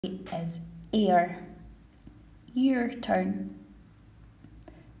is air. Your turn.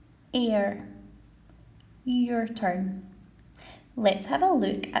 Air. Your turn. Let's have a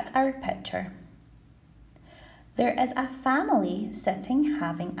look at our picture. There is a family sitting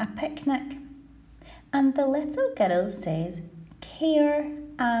having a picnic, and the little girl says, care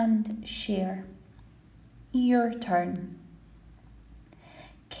and share. Your turn.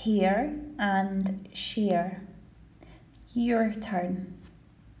 Care and share. Your turn.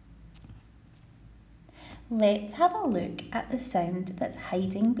 Let's have a look at the sound that's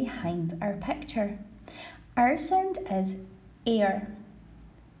hiding behind our picture. Our sound is air.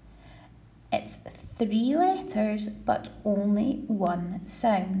 It's 3 letters but only one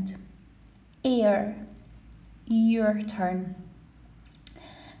sound. Air. Your turn.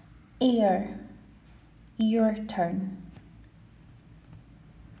 Air. Your turn.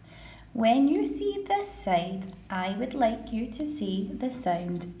 When you see this side, I would like you to see the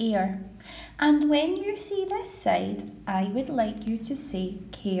sound air. And when you see this side, I would like you to say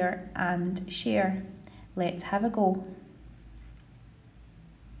care and share. Let's have a go.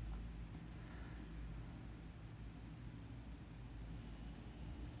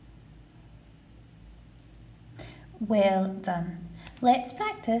 Well done. Let's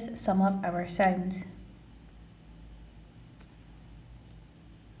practice some of our sounds.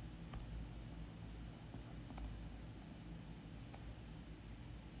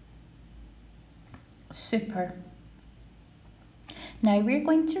 Super. Now we're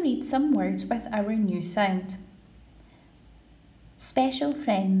going to read some words with our new sound. Special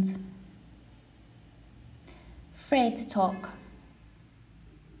friends. Fred talk.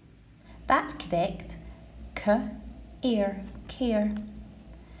 That's correct. Air, care.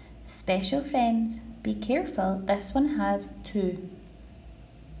 Special friends. Be careful, this one has 2.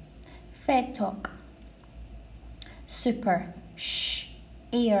 Fred talk. Super.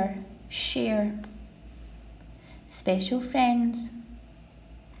 Air, share. Special friends.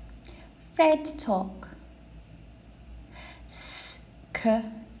 Fred talk.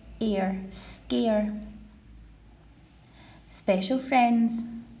 Air, scare. Special friends.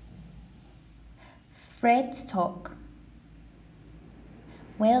 Fred talk.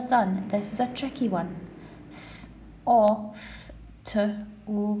 Well done, this is a tricky one.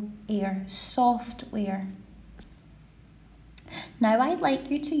 Air, software. Now I'd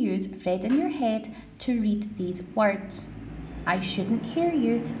like you to use Fred in your head to read these words. I shouldn't hear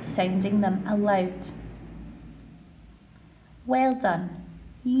you sounding them aloud. Well done.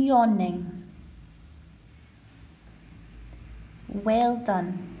 Yawning. Well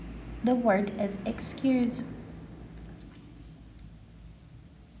done. The word is excuse.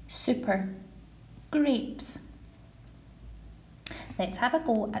 Super. Grapes. Let's have a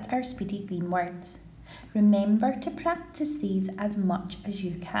go at our speedy green words. Remember to practice these as much as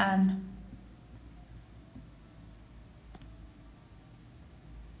you can.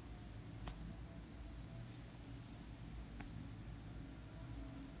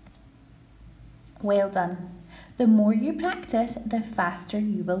 Well done. The more you practice, the faster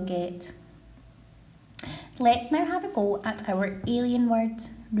you will get. Let's now have a go at our alien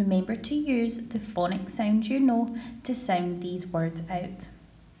words. Remember to use the phonics sound you know to sound these words out.